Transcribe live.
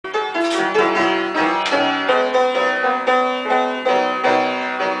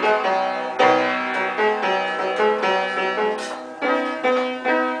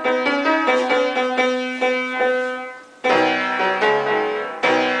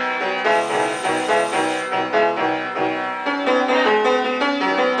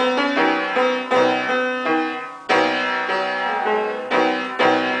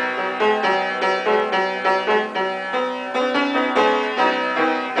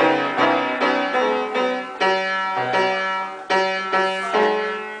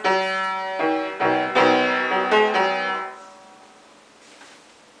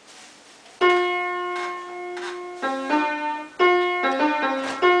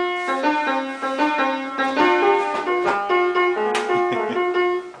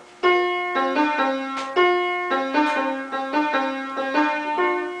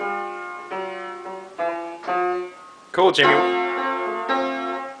cool, Jimmy.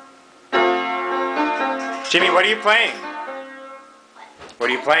 Jimmy, what are you playing? What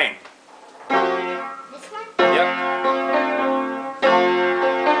are you playing? This one? Yep.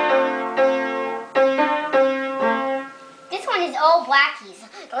 This one is all blackies.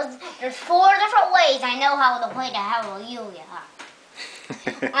 There's 4 different ways I know how to play the Hallelujah.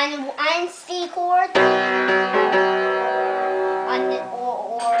 On C chord,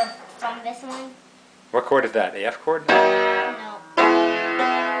 or from this one. What chord is that? The F chord? No.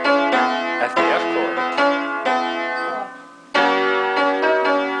 That's the F chord.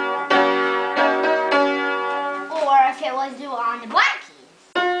 Or if it was on the black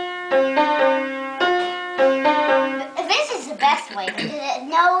keys. This is the best way because it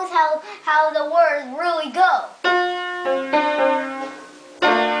knows how the words really go.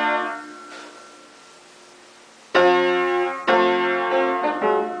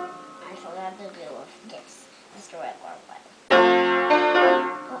 I forgot to do this. It's the regular way.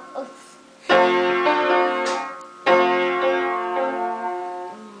 Oops.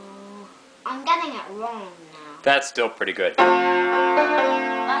 I'm getting it wrong now. That's still pretty good.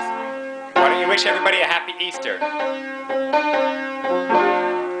 That's right. Why don't you wish everybody a happy Easter?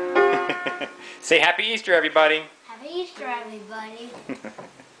 Say happy Easter, everybody. Happy Easter, everybody.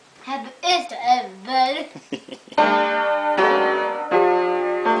 Happy Easter, everybody.